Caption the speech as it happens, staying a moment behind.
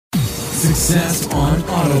Success on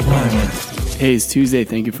Autopilot. Hey, it's Tuesday.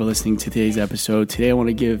 Thank you for listening to today's episode. Today I want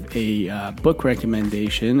to give a book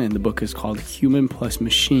recommendation, and the book is called Human Plus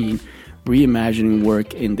Machine: Reimagining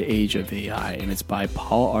Work in the Age of AI, and it's by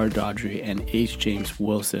Paul R. Dodry and H. James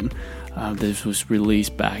Wilson. This was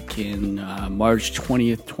released back in March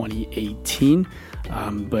 20th, 2018.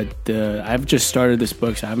 But I've just started this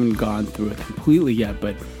book, so I haven't gone through it completely yet.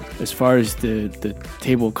 But as far as the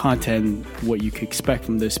table of content, what you could expect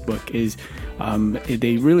from this book is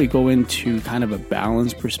they really go into kind of a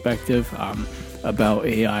balanced perspective about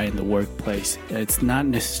AI in the workplace. It's not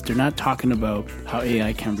they're not talking about how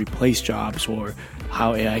AI can replace jobs or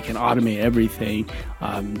how AI can automate everything,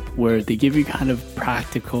 where they give you kind of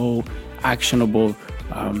practical, actionable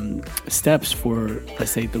steps for,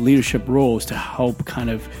 let's say, the leadership roles to help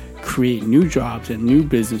kind of create new jobs and new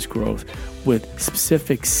business growth with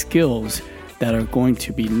specific skills that are going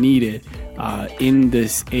to be needed in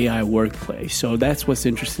this AI workplace. So that's what's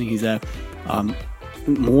interesting, is that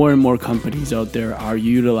more and more companies out there are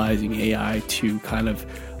utilizing AI to kind of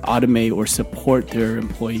automate or support their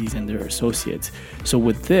employees and their associates. So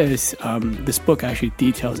with this, this book actually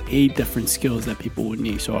details 8 different skills that people would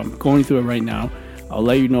need. So I'm going through it right now. I'll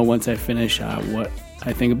let you know once I finish what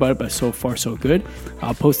I think about it, but so far so good.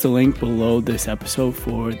 I'll post a link below this episode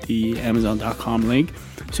for the Amazon.com link,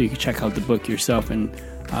 so you can check out the book yourself and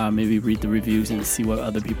maybe read the reviews and see what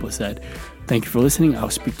other people said. Thank you for listening. I'll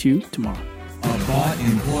speak to you tomorrow.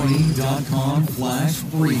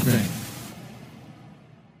 AboutEmployee.com/briefing.